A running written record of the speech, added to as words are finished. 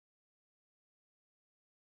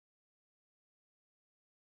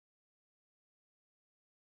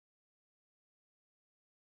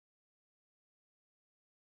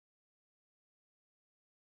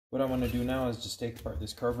What I'm going to do now is just take apart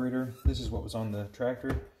this carburetor. This is what was on the tractor.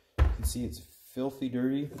 You can see it's filthy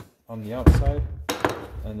dirty on the outside,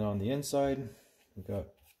 and then on the inside we've got a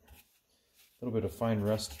little bit of fine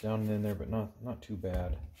rust down in there, but not too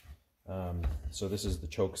bad. So this is the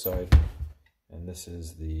choke side, and this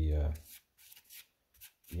is the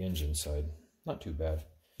engine side. Not too bad,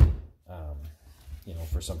 you know,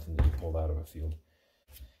 for something that you pulled out of a field.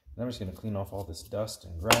 And I'm just going to clean off all this dust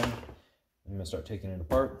and grime. I'm going to start taking it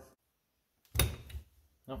apart.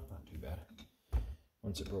 Nope, not too bad.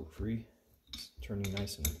 Once it broke free, it's turning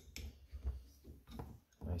nice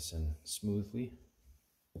and smoothly.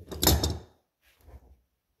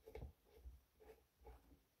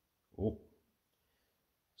 Oh,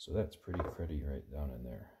 so that's pretty cruddy right down in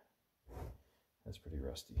there. That's pretty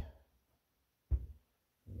rusty.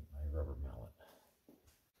 Get my rubber mallet.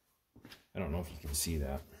 I don't know if you can see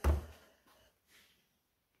that.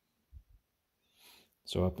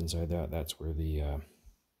 So up inside that, that's where the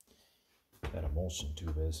that emulsion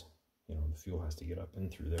tube is. You know, the fuel has to get up in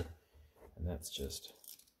through there, and that's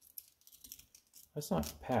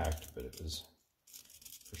not packed, but it was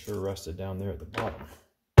for sure rusted down there at the bottom.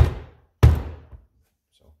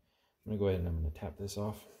 So I'm gonna go ahead and I'm gonna tap this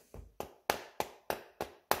off.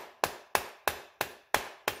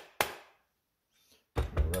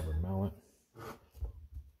 My rubber mallet.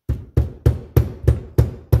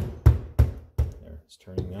 There, it's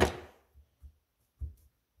turning out.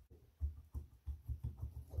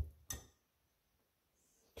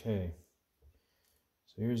 Okay,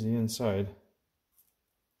 so here's the inside.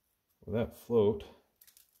 Well, that float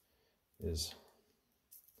is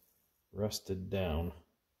rusted down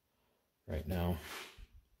right now.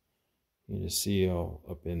 You can just see all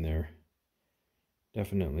up in there.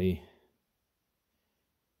 Definitely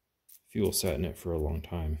fuel sat in it for a long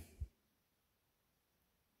time.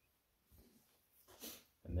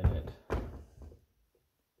 And then it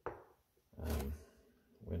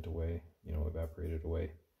went away, you know, evaporated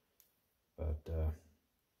away. But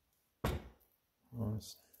well,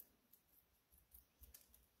 it's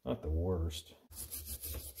not the worst.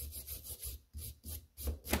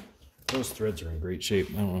 Those threads are in great shape.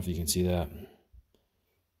 I don't know if you can see that.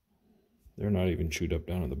 They're not even chewed up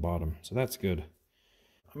down at the bottom, so that's good.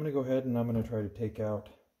 I'm going to go ahead and I'm going to try to take out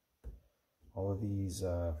all of these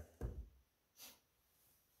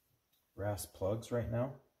brass plugs right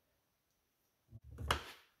now.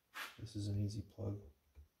 This is an easy plug,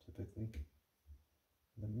 typically.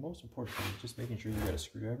 The most important thing is just making sure you got a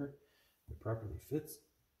screwdriver that properly fits.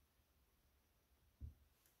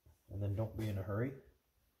 And then don't be in a hurry.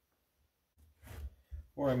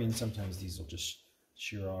 Or I mean, sometimes these will just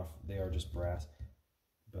shear off. They are just brass.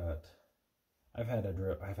 But I've had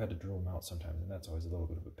to drill them out sometimes, and that's always a little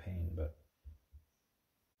bit of a pain, but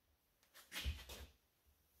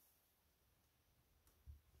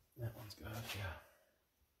that one's good, yeah.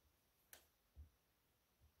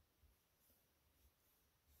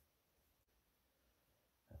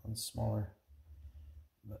 One's smaller,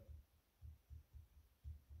 but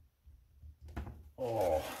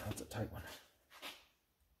oh, that's a tight one.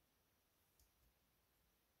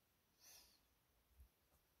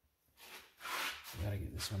 I gotta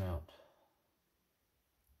get this one out.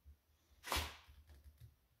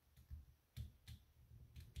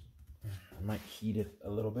 I might heat it a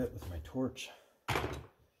little bit with my torch.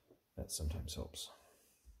 That sometimes helps.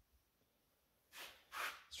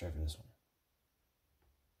 Let's try for this one.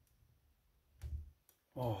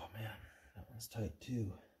 Oh man, that one's tight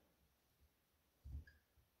too.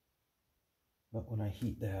 But when I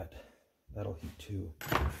heat that, that'll heat too.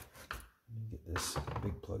 Let me get this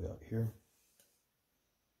big plug out here.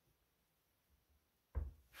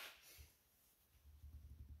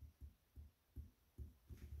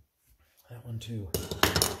 That one too.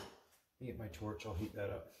 Let me get my torch, I'll heat that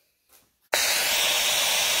up.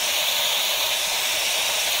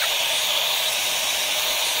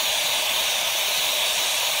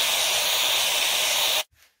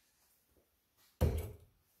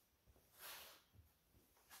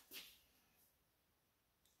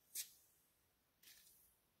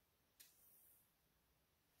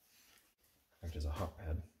 Act as a hot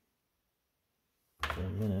pad for a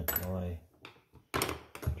minute while I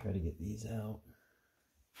try to get these out.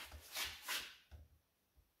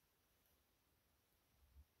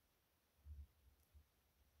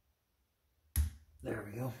 There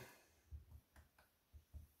we go.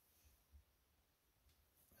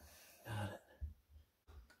 Got it.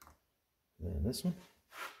 Then this one.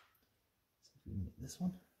 See if we can get this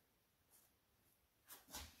one.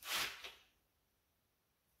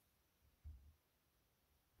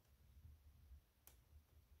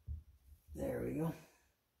 There we go.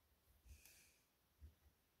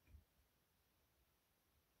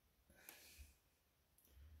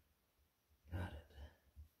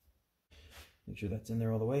 Make sure that's in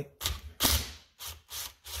there all the way.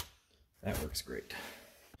 That works great.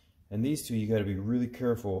 And these two, you got to be really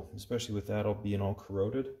careful, especially with that all being all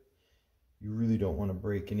corroded. You really don't want to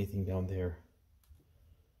break anything down there.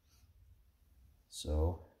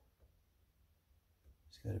 So,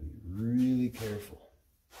 just got to be really careful.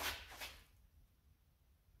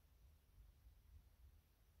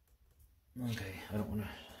 Okay, I don't want to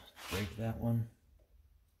break that one.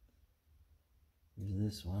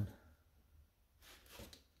 Use this one.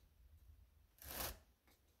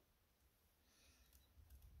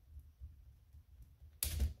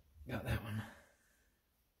 Got that one.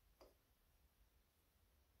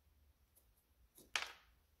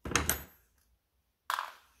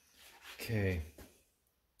 Okay.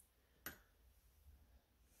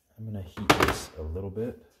 I'm going to heat this a little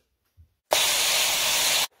bit.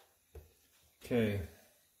 Okay.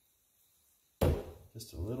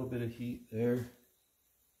 Just a little bit of heat there.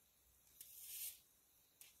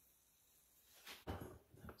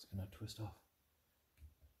 That's going to twist off.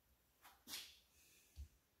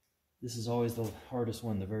 This is always the hardest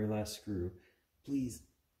one, the very last screw. Please.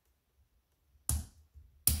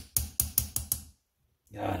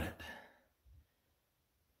 Got it.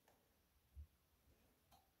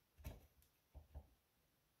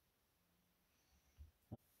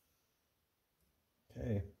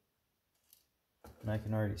 Okay. And I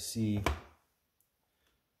can already see,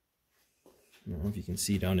 I don't know if you can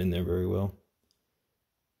see down in there very well,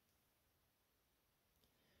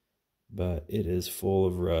 but it is full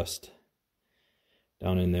of rust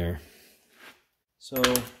down in there. So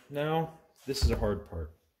now this is a hard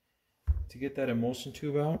part. To get that emulsion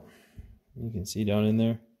tube out, you can see down in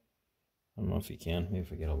there. I don't know if you can, maybe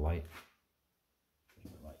if I get a light.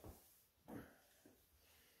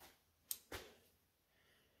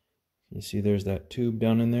 You see there's that tube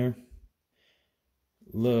down in there.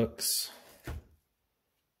 Looks, I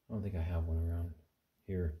don't think I have one around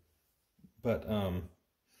here, but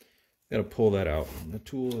gotta pull that out. And the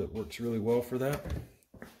tool that works really well for that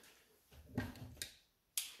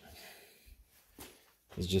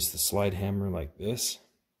is just the slide hammer like this.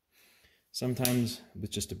 Sometimes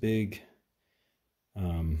with just a big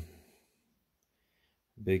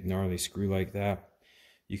gnarly screw like that,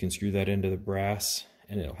 you can screw that into the brass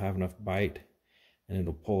and it'll have enough bite and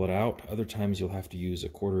it'll pull it out. Other times you'll have to use a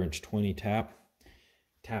 1/4" 20 tap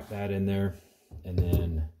that in there, and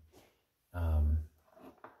then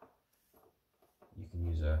you can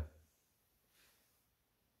use a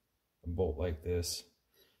bolt like this.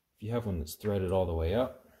 If you have one that's threaded all the way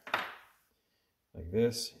up like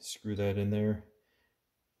this, screw that in there.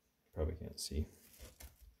 Probably can't see.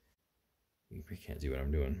 You can't see what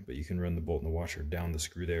I'm doing, but you can run the bolt and the washer down the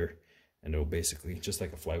screw there, and it'll basically, just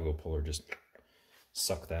like a flywheel puller, just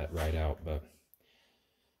suck that right out. But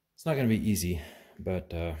it's not going to be easy,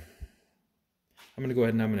 but I'm going to go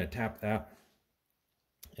ahead and I'm going to tap that,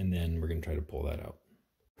 and then we're going to try to pull that out.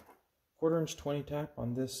 1/4" 20 tap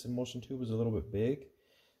on this emulsion tube was a little bit big,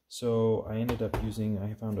 so I ended up using, I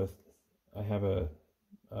have a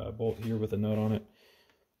bolt here with a nut on it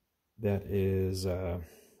that is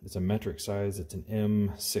it's a metric size. It's an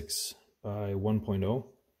M6 by 1.0.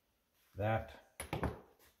 That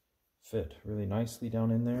fit really nicely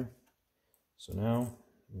down in there. So now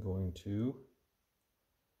I'm going to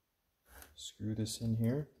screw this in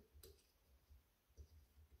here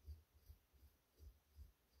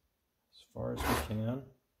as far as we can.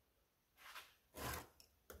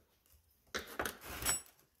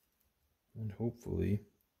 And hopefully,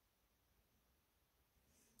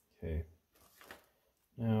 okay,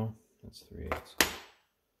 now that's 3/8.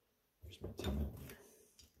 Here's my 10mm.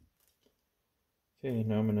 Okay,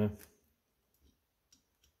 now I'm gonna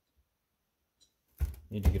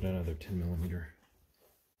need to get another 10mm.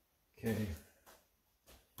 Okay,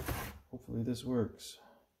 hopefully this works.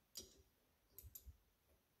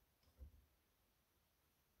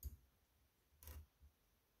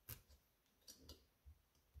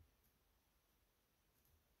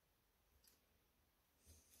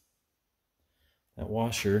 That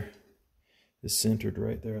washer is centered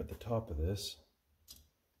right there at the top of this.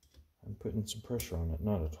 I'm putting some pressure on it,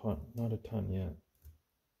 not a ton yet.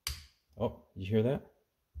 Oh, you hear that?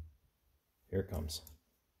 Here it comes.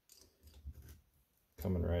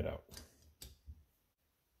 Coming right out.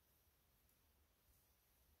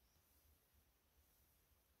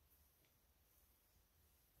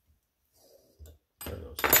 There it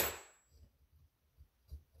goes.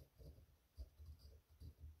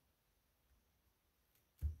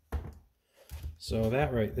 So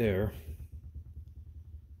that right there,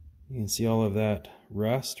 you can see all of that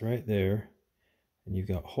rust right there, and you've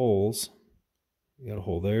got holes. You got a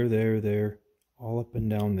hole there, there, there, all up and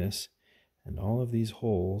down this, and all of these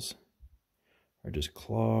holes are just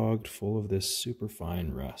clogged full of this super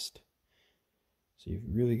fine rust. So you've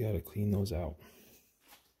really got to clean those out.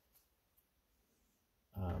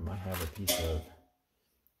 I have a piece of,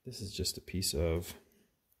 this is just a piece of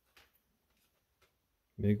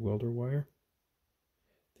MIG welder wire.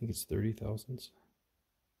 I think it's 30 thousandths.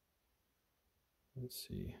 Let's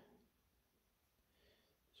see.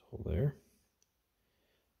 This hole there.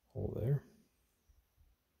 Hole there.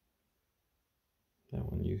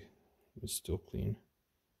 That one was still clean.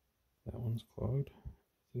 That one's clogged.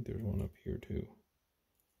 I think there's one up here too.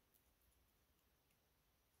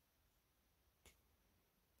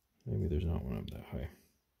 Maybe there's not one up that high.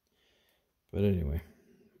 But anyway,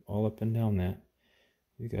 all up and down that,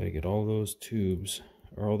 you got to get all those tubes,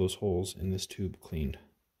 or all those holes in this tube cleaned.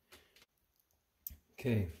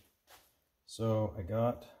 Okay, so I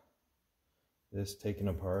got this taken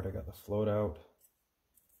apart. I got the float out.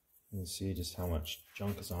 You can see just how much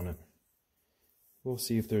junk is on it. We'll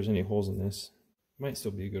see if there's any holes in this. Might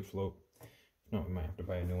still be a good float. If not, we might have to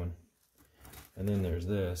buy a new one. And then there's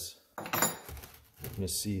this. I'm going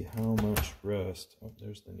to see how much rust. Oh,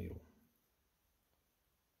 there's the needle.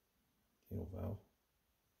 Needle valve.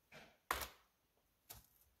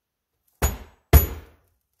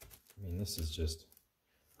 I mean, this is just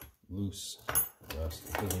loose rust.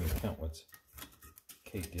 It doesn't even count what's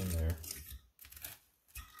caked in there.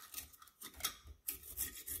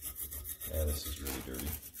 Yeah, this is really dirty.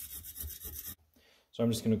 So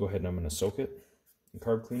I'm just going to go ahead and I'm going to soak it in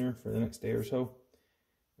carb cleaner for the next day or so.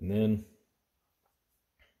 And then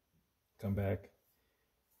come back,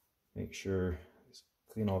 make sure,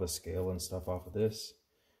 clean all the scale and stuff off of this.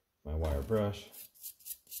 My wire brush.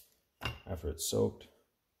 After it's soaked,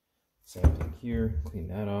 same thing here, clean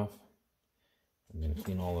that off. I'm going to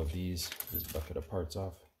clean all of this bucket of parts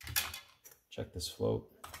off. Check this float.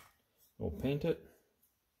 We'll paint it,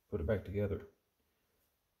 put it back together.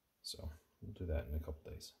 So we'll do that in a couple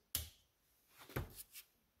days.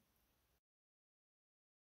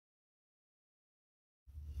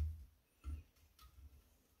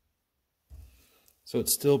 So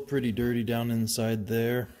it's still pretty dirty down inside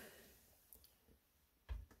there.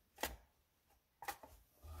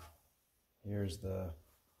 Here's the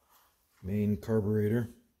main carburetor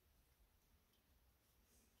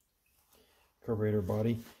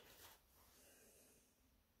body.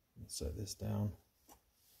 Let's set this down.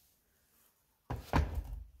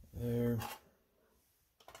 There.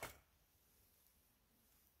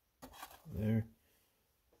 There.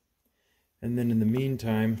 And then in the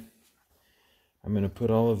meantime, I'm going to put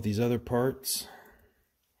all of these other parts.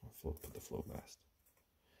 I'll put the float last.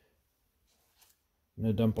 I'm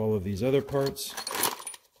going to dump all of these other parts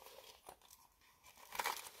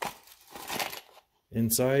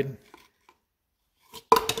inside.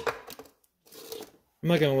 I'm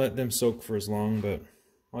not going to let them soak for as long, but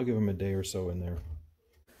I'll give them a day or so in there.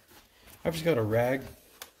 I've just got a rag.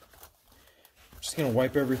 I'm just going to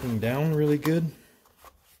wipe everything down really good.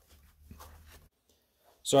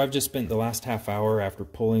 So I've just spent the last half hour after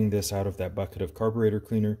pulling this out of that bucket of carburetor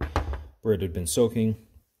cleaner where it had been soaking.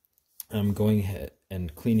 I'm going ahead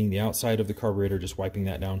and cleaning the outside of the carburetor, just wiping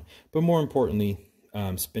that down. But more importantly,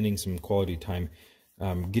 spending some quality time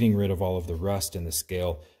getting rid of all of the rust and the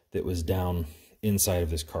scale that was down inside of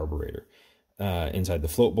this carburetor, inside the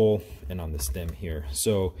float bowl and on the stem here.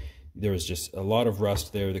 So there was just a lot of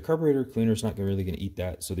rust there. The carburetor cleaner is not really going to eat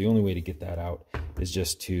that. So the only way to get that out is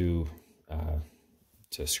just to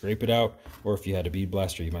scrape it out, or if you had a bead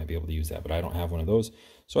blaster, you might be able to use that, but I don't have one of those.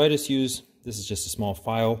 So I just use, this is just a small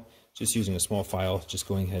file, just using a small file, just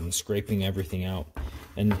going ahead and scraping everything out.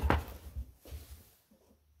 And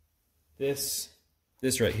this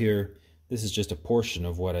right here, this is just a portion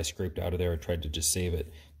of what I scraped out of there. I tried to just save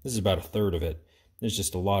it. This is about a third of it. There's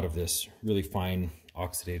just a lot of this really fine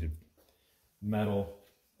oxidated metal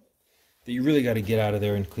that you really got to get out of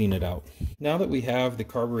there and clean it out. Now that we have the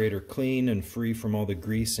carburetor clean and free from all the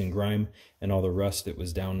grease and grime and all the rust that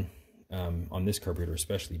was down on this carburetor,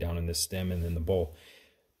 especially down in this stem and in the bowl,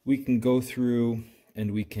 we can go through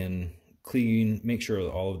and we can clean, make sure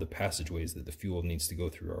that all of the passageways that the fuel needs to go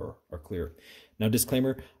through are clear. Now,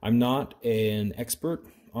 disclaimer, I'm not an expert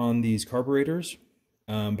on these carburetors,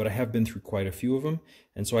 but I have been through quite a few of them,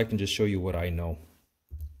 and so I can just show you what I know.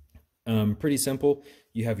 Pretty simple.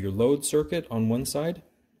 You have your load circuit on one side,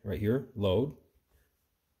 right here, load.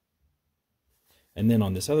 And then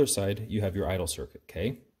on this other side, you have your idle circuit,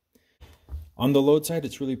 okay? On the load side,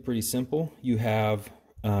 it's really pretty simple. You have,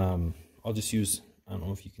 I'll just use, I don't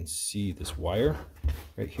know if you can see this wire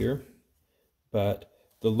right here, but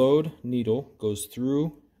the load needle goes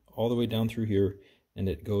through all the way down through here, and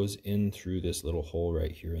it goes in through this little hole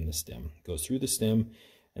right here in the stem. It goes through the stem,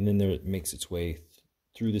 and then there it makes its way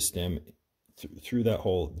through the stem, through that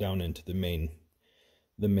hole down into the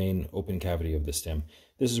main open cavity of the stem.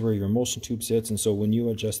 This is where your emulsion tube sits, and so when you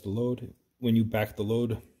adjust the load, when you back the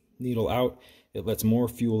load needle out, it lets more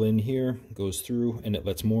fuel in here, goes through, and it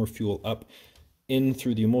lets more fuel up in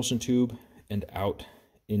through the emulsion tube and out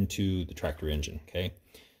into the tractor engine. Okay,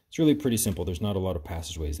 it's really pretty simple. There's not a lot of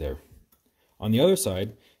passageways there. On the other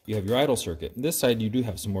side, you have your idle circuit. This side, you do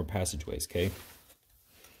have some more passageways. Okay,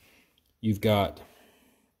 you've got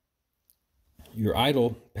your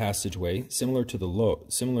idle passageway, similar to the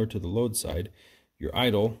load side. Your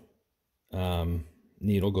idle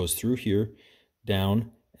needle goes through here,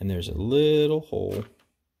 down, and there's a little hole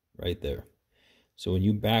right there. So when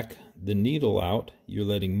you back the needle out, you're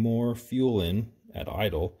letting more fuel in at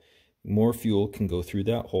idle. More fuel can go through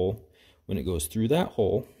that hole. When it goes through that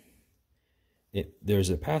hole, there's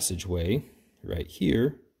a passageway right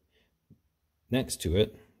here next to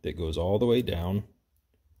it that goes all the way down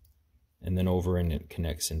and then over, and it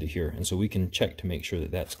connects into here. And so we can check to make sure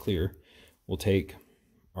that that's clear. We'll take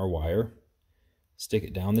our wire, stick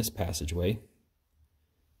it down this passageway,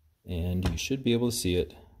 and you should be able to see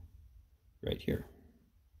it right here,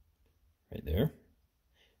 right there.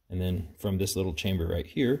 And then from this little chamber right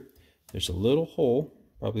here, there's a little hole,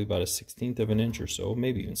 probably about 1/16 of an inch or so,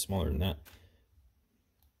 maybe even smaller than that.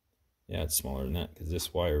 Yeah, it's smaller than that because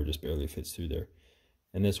this wire just barely fits through there.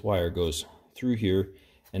 And this wire goes through here,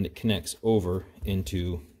 and it connects over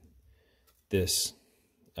into this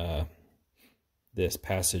this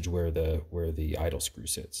passage where the idle screw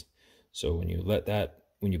sits. So when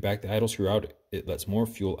you back the idle screw out, it lets more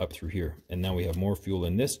fuel up through here, and now we have more fuel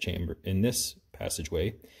in this chamber, in this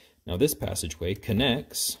passageway. Now this passageway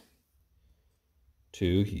connects to,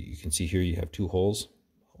 you can see here you have two holes,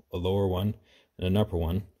 a lower one and an upper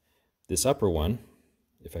one. This upper one,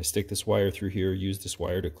 if I stick this wire through here, use this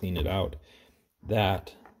wire to clean it out,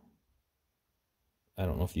 that, I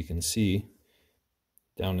don't know if you can see,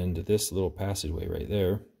 down into this little passageway right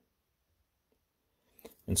there.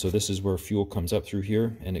 And so this is where fuel comes up through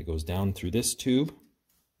here, and it goes down through this tube.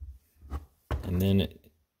 And then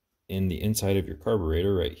in the inside of your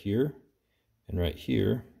carburetor right here and right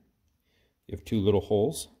here, you have two little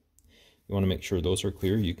holes. You want to make sure those are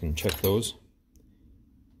clear. You can check those.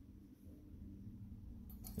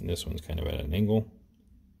 And this one's kind of at an angle.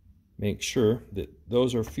 Make sure that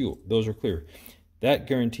those are clear. That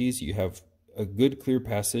guarantees you have a good clear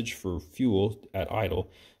passage for fuel at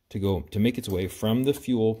idle to make its way from the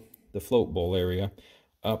float bowl area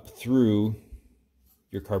up through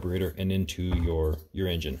your carburetor and into your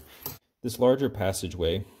engine. This larger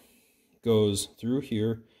passageway goes through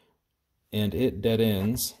here, and it dead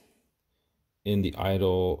ends in the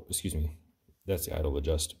idle, excuse me, that's the idle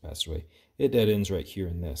adjust passageway. It dead ends right here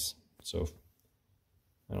in this. So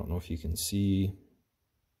I don't know if you can see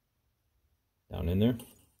down in there.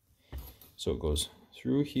 So it goes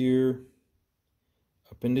through here,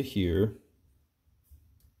 up into here,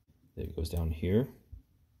 then it goes down here.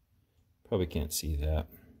 Probably can't see that,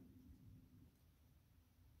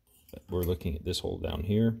 but we're looking at this hole down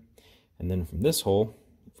here, and then from this hole,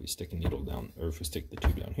 if we stick a needle down, or if we stick the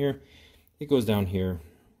tube down here, it goes down here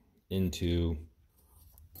into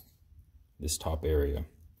this top area,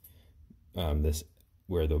 this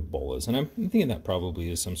where the bowl is. And I'm thinking that probably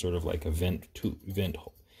is some sort of like a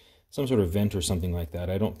some sort of vent or something like that.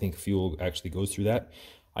 I don't think fuel actually goes through that.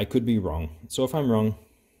 I could be wrong. So if I'm wrong,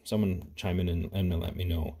 someone chime in and let me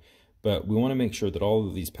know. But we want to make sure that all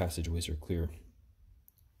of these passageways are clear.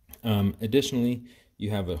 Additionally, you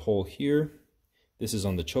have a hole here. This is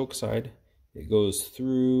on the choke side. It goes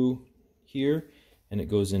through here, and it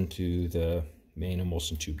goes into the main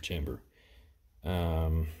emulsion tube chamber.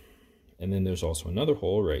 And then there's also another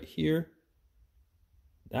hole right here.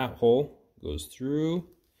 That hole goes through,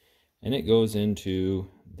 and it goes into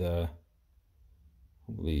the,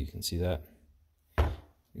 hopefully you can see that.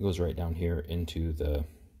 It goes right down here into the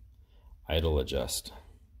idle adjust.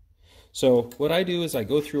 So what I do is I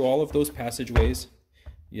go through all of those passageways.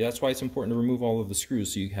 Yeah, that's why it's important to remove all of the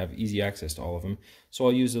screws so you have easy access to all of them. So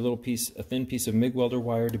I'll use a thin piece of MIG welder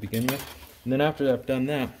wire to begin with. And then after I've done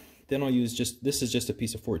that, then I'll use this is just a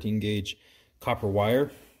piece of 14 gauge copper wire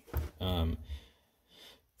from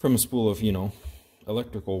a spool of,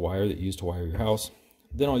 electrical wire that you use to wire your house.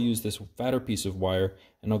 Then I'll use this fatter piece of wire,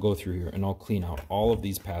 and I'll go through here and I'll clean out all of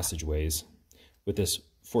these passageways with this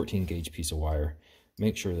 14 gauge piece of wire.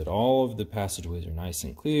 Make sure that all of the passageways are nice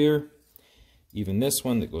and clear. Even this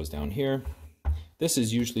one that goes down here. This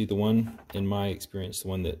is usually the one, in my experience, the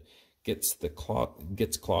one that gets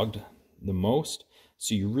clogged the most.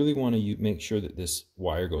 So you really want to make sure that this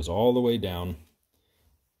wire goes all the way down,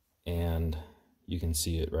 and you can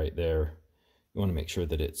see it right there. You want to make sure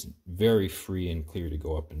that it's very free and clear to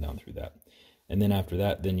go up and down through that. And then after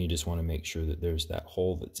that, then you just want to make sure that there's that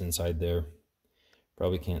hole that's inside there.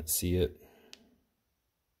 Probably can't see it,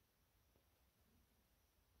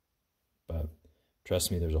 but trust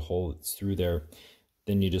me, there's a hole that's through there.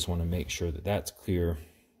 Then you just want to make sure that that's clear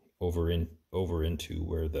over into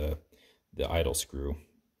where the idle screw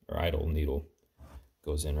or idle needle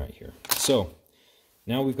goes in right here. So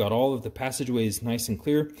now we've got all of the passageways nice and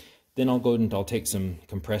clear. Then I'll go and I'll take some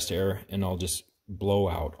compressed air and I'll just blow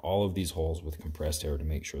out all of these holes with compressed air to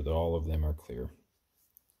make sure that all of them are clear.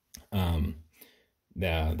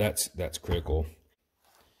 That's critical.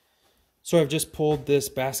 So I've just pulled this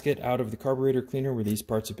basket out of the carburetor cleaner where these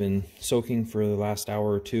parts have been soaking for the last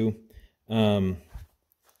hour or two.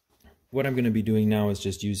 What I'm going to be doing now is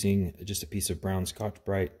just using just a piece of brown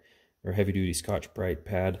Scotch-Brite or heavy-duty Scotch-Brite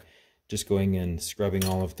pad, just going and scrubbing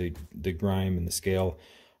all of the grime and the scale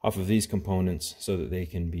off of these components so that they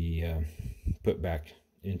can be put back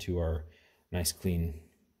into our nice clean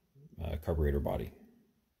carburetor body.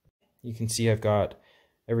 You can see I've got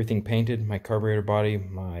everything painted, my carburetor body,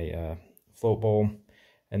 my float bowl,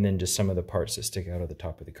 and then just some of the parts that stick out of the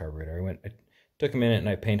top of the carburetor. I took a minute and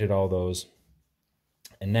I painted all those.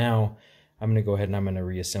 And now I'm going to go ahead and I'm going to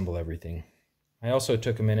reassemble everything. I also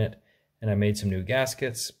took a minute and I made some new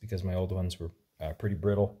gaskets because my old ones were pretty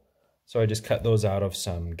brittle. So I just cut those out of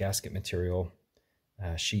some gasket material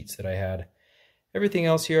sheets that I had. Everything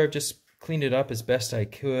else here, I've just cleaned it up as best I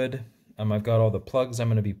could. I've got all the plugs. I'm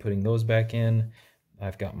going to be putting those back in.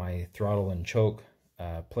 I've got my throttle and choke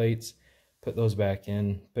plates. Put those back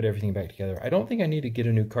in. Put everything back together. I don't think I need to get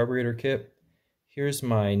a new carburetor kit. Here's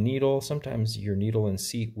my needle. Sometimes your needle and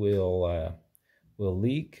seat will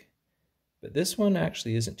leak, but this one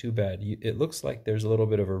actually isn't too bad. It looks like there's a little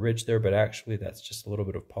bit of a ridge there, but actually that's just a little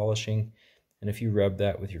bit of polishing. And if you rub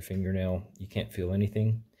that with your fingernail, you can't feel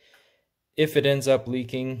anything. If it ends up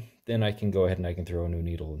leaking, then I can go ahead and I can throw a new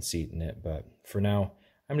needle and seat in it. But for now,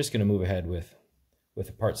 I'm just going to move ahead with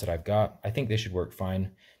the parts that I've got. I think they should work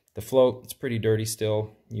fine. The float, it's pretty dirty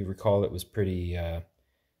still. You recall it was pretty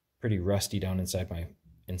rusty down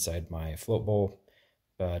inside my float bowl,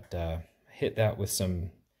 but hit that with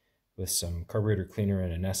some carburetor cleaner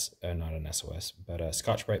and not an SOS, but a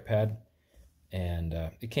Scotch-Brite pad, and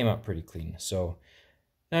it came out pretty clean. So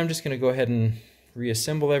now I'm just going to go ahead and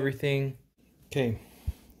reassemble everything. Okay,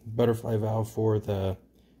 butterfly valve for the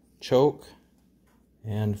choke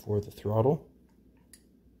and for the throttle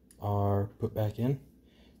are put back in.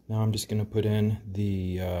 Now I'm just going to put in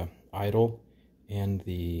the idle and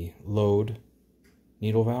the load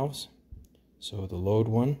needle valves. So the load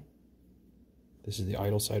one, this is the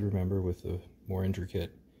idle side, remember, with the more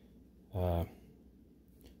intricate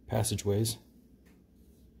passageways.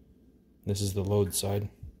 This is the load side.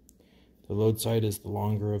 The load side is the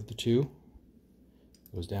longer of the two.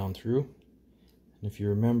 Goes down through. And if you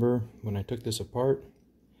remember, when I took this apart,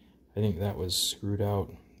 I think that was screwed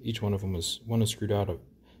out. Each one of them was, one was screwed out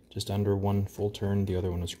just under one full turn, the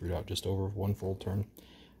other one was screwed out just over one full turn.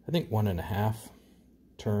 I think 1.5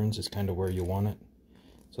 turns is kind of where you want it.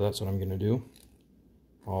 So that's what I'm going to do.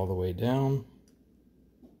 All the way down.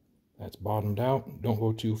 That's bottomed out. Don't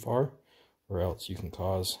go too far, or else you can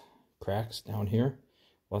cause cracks down here.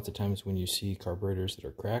 Lots of times when you see carburetors that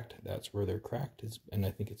are cracked, that's where they're cracked. And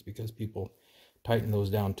I think it's because people tighten those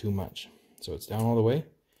down too much. So it's down all the way.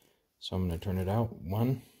 So I'm going to turn it out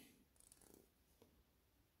 1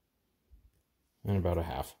 and about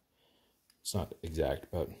 1/2. It's not exact,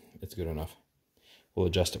 but it's good enough. We'll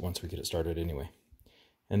adjust it once we get it started anyway.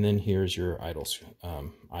 And then here's your idle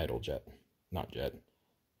jet, not jet,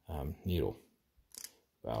 needle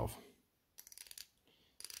valve.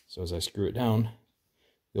 So as I screw it down,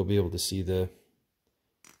 you'll be able to see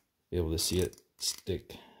it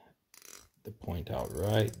stick the point out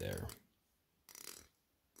right there.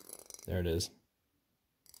 There it is.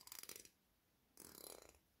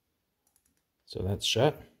 So that's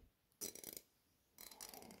shut.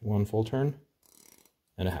 1 full turn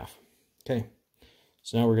and 1/2. Okay,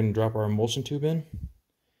 so now we're going to drop our emulsion tube in.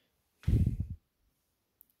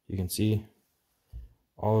 You can see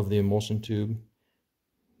all of the emulsion tube.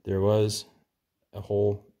 There was a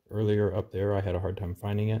hole earlier up there. I had a hard time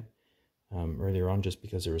finding it earlier on just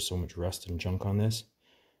because there was so much rust and junk on this.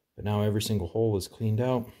 But now every single hole is cleaned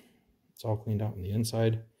out. It's all cleaned out on the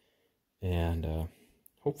inside. And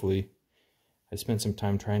hopefully I spent some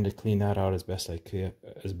time trying to clean that out as best I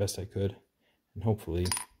could. And hopefully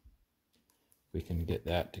we can get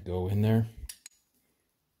that to go in there.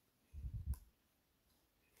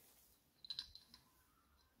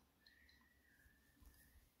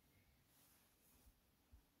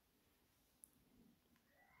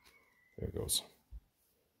 There it goes.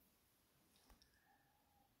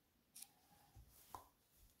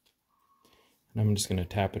 And I'm just going to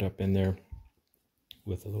tap it up in there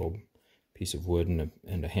with a little piece of wood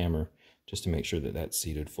and a hammer just to make sure that that's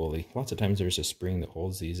seated fully. Lots of times there's a spring that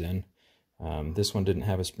holds these in. This one didn't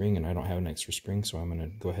have a spring and I don't have an extra spring, so I'm going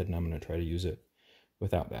to go ahead and I'm going to try to use it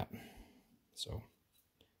without that. So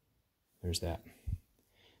there's that.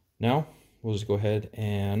 Now we'll just go ahead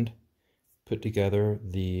and put together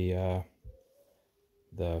the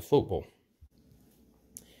float bowl.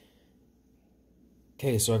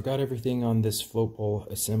 Okay, so I've got everything on this float bowl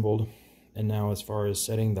assembled, and now as far as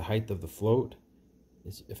setting the height of the float,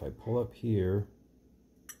 if I pull up here,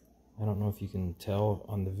 I don't know if you can tell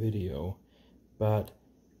on the video, but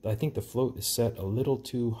I think the float is set a little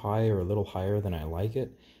too high or a little higher than I like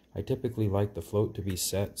it. I typically like the float to be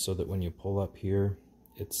set so that when you pull up here,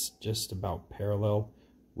 it's just about parallel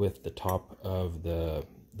with the top of the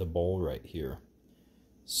bowl right here.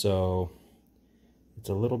 So it's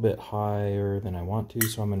a little bit higher than I want to,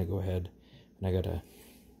 so I'm going to go ahead and I got to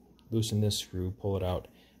loosen this screw, pull it out,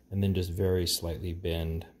 and then just very slightly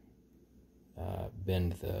bend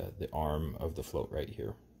the arm of the float right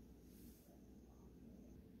here.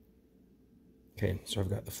 Okay, so I've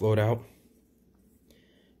got the float out.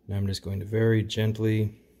 Now I'm just going to very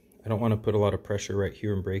gently, I don't want to put a lot of pressure right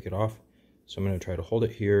here and break it off, so I'm going to try to hold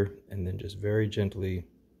it here and then just very gently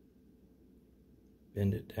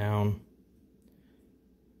bend it down.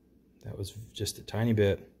 That was just a tiny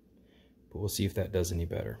bit, but we'll see if that does any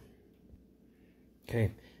better.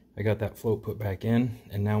 Okay, I got that float put back in,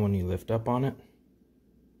 and now when you lift up on it,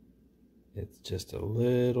 it's just a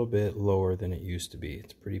little bit lower than it used to be.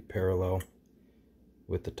 It's pretty parallel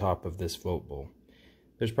with the top of this float bowl.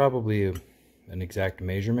 There's probably an exact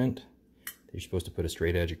measurement. You're supposed to put a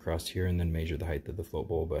straight edge across here and then measure the height of the float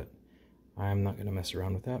bowl, but I'm not going to mess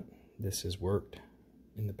around with that. This has worked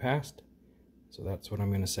in the past, so that's what I'm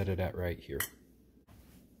going to set it at right here.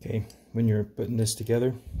 Okay, when you're putting this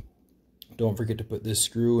together, don't forget to put this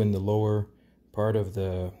screw in the lower part of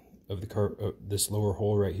this lower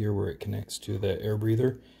hole right here where it connects to the air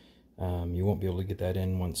breather. You won't be able to get that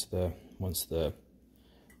in once the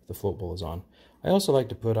float bowl is on. I also like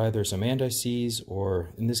to put either some anti-seize, or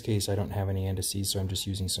in this case I don't have any anti-seize, so I'm just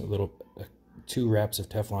using some little 2 wraps of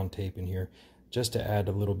Teflon tape in here just to add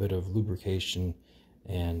a little bit of lubrication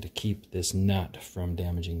and to keep this nut from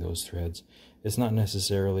damaging those threads. It's not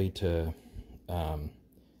necessarily to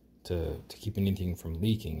keep anything from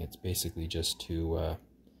leaking. It's basically just to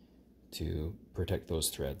protect those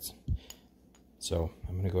threads. So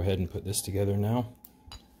I'm going to go ahead and put this together now.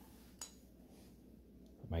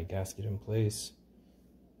 Put my gasket in place,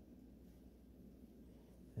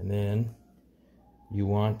 and then you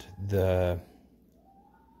want the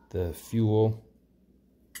fuel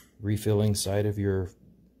refilling side of your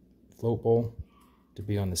float bowl to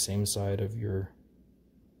be on the same side of your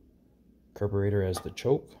carburetor as the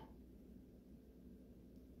choke.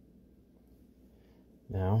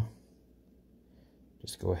 Now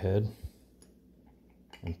just go ahead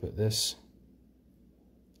and put this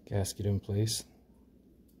gasket in place.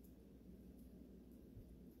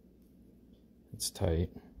 It's tight,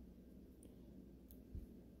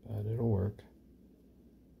 but it'll work.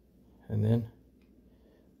 And then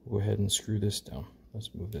we'll go ahead and screw this down. Let's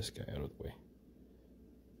move this guy out of the way.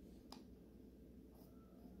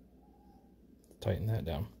 Tighten that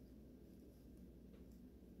down.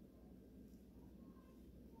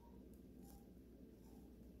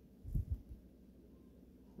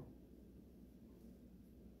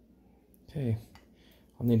 Okay,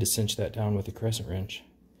 I'll need to cinch that down with a crescent wrench,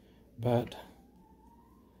 but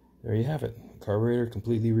there you have it. Carburetor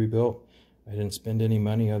completely rebuilt. I didn't spend any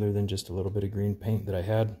money other than just a little bit of green paint that I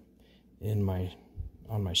had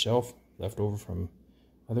on my shelf, left over from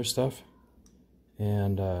other stuff.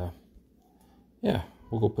 And yeah,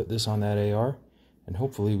 we'll go put this on that AR, and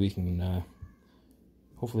hopefully we can,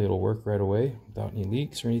 hopefully it'll work right away without any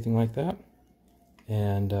leaks or anything like that.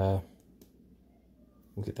 And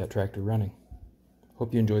we'll get that tractor running.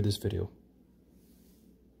 Hope you enjoyed this video.